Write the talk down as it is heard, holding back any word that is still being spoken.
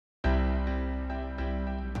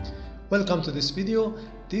Welcome to this video.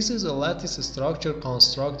 This is a lattice structure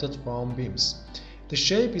constructed from beams. The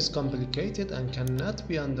shape is complicated and cannot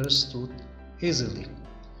be understood easily.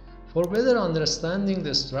 For better understanding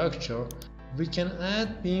the structure, we can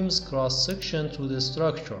add beams cross-section to the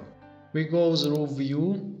structure. We go through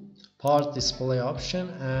View, Part Display option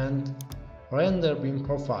and Render Beam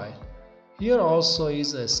Profile. Here also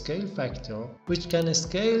is a scale factor which can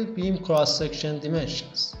scale beam cross-section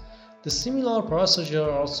dimensions. The similar procedure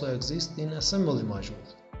also exists in assembly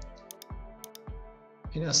module.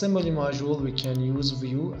 In assembly module we can use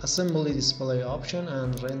View, Assembly Display option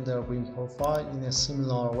and Render Beam Profile in a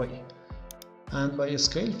similar way. And by a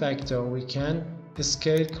scale factor we can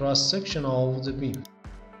scale cross-section of the beam.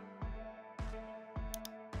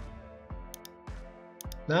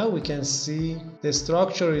 Now we can see the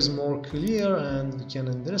structure is more clear and we can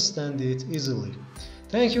understand it easily.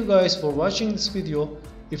 Thank you guys for watching this video.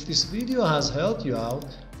 If this video has helped you out,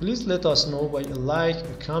 please let us know by a like,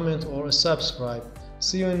 a comment or a subscribe.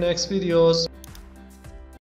 See you in next videos.